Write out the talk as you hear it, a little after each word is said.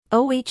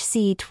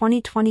OHCE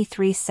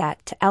 2023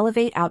 set to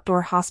elevate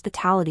outdoor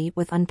hospitality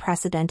with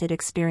unprecedented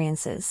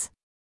experiences.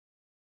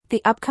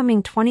 The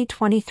upcoming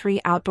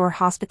 2023 Outdoor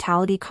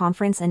Hospitality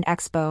Conference and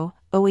Expo,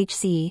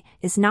 OHCE,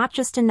 is not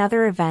just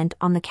another event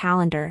on the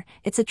calendar,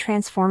 it's a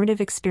transformative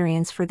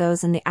experience for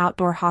those in the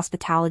outdoor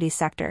hospitality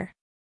sector.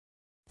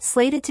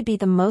 Slated to be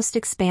the most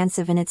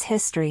expansive in its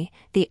history,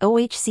 the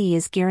OHCE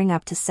is gearing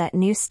up to set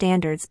new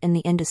standards in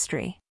the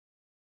industry.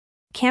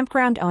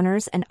 Campground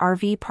owners and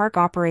RV park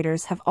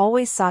operators have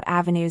always sought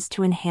avenues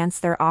to enhance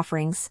their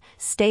offerings,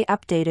 stay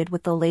updated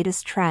with the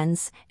latest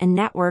trends, and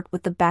network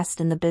with the best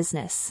in the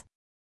business.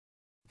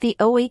 The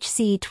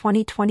OHCE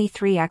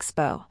 2023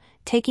 Expo,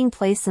 taking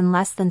place in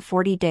less than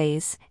 40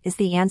 days, is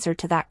the answer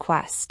to that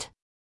quest.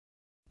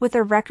 With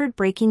a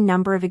record-breaking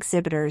number of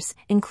exhibitors,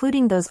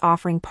 including those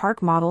offering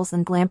park models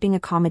and glamping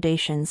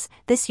accommodations,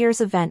 this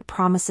year's event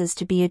promises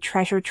to be a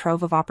treasure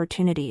trove of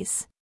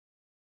opportunities.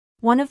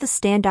 One of the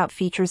standout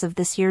features of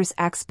this year's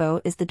expo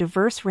is the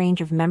diverse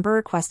range of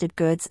member-requested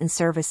goods and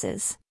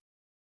services.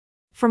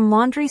 From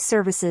laundry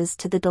services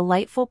to the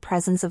delightful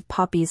presence of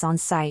puppies on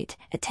site,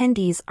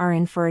 attendees are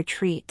in for a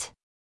treat.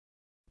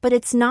 But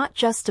it's not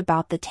just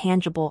about the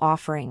tangible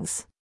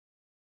offerings.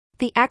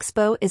 The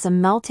expo is a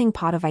melting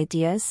pot of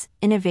ideas,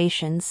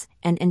 innovations,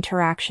 and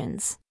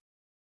interactions.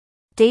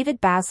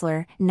 David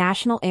Basler,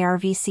 National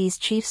ARVC's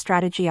Chief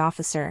Strategy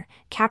Officer,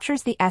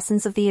 captures the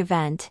essence of the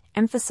event,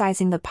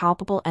 emphasizing the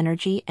palpable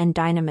energy and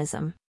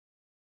dynamism.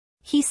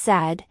 He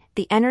said,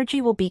 "The energy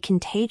will be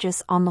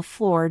contagious on the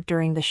floor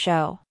during the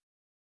show.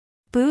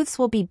 Booths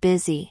will be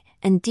busy,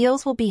 and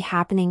deals will be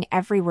happening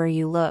everywhere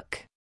you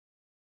look."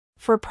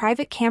 For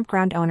private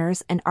campground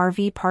owners and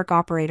RV park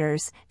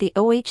operators, the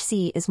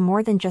OHCE is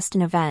more than just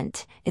an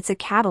event, it's a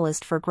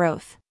catalyst for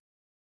growth.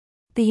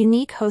 The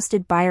unique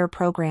hosted buyer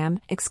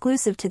program,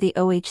 exclusive to the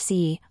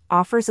OHCE,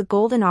 offers a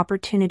golden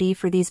opportunity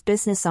for these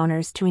business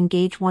owners to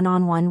engage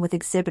one-on-one with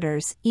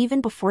exhibitors even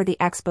before the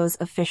expo's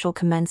official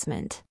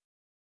commencement.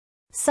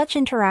 Such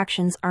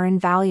interactions are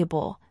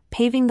invaluable,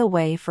 paving the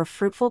way for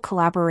fruitful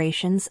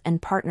collaborations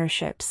and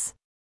partnerships.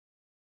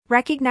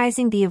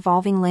 Recognizing the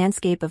evolving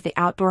landscape of the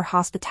outdoor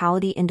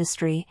hospitality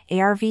industry,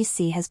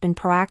 ARVC has been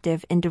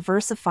proactive in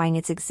diversifying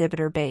its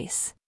exhibitor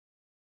base.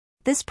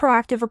 This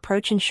proactive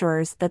approach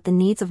ensures that the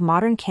needs of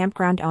modern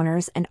campground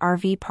owners and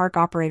RV park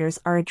operators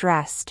are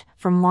addressed,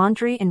 from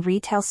laundry and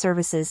retail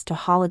services to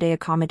holiday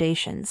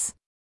accommodations.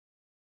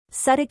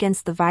 Set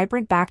against the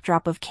vibrant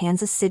backdrop of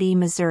Kansas City,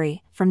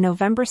 Missouri, from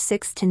November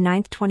 6 to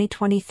 9,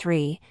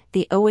 2023,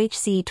 the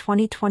OHCE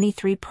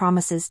 2023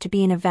 promises to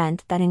be an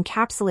event that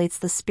encapsulates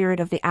the spirit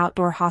of the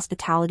outdoor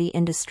hospitality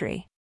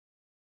industry.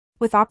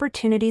 With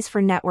opportunities for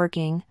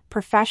networking,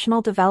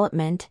 professional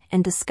development,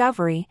 and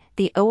discovery,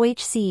 the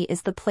OHCE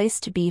is the place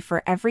to be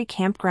for every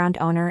campground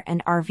owner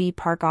and RV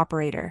park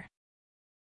operator.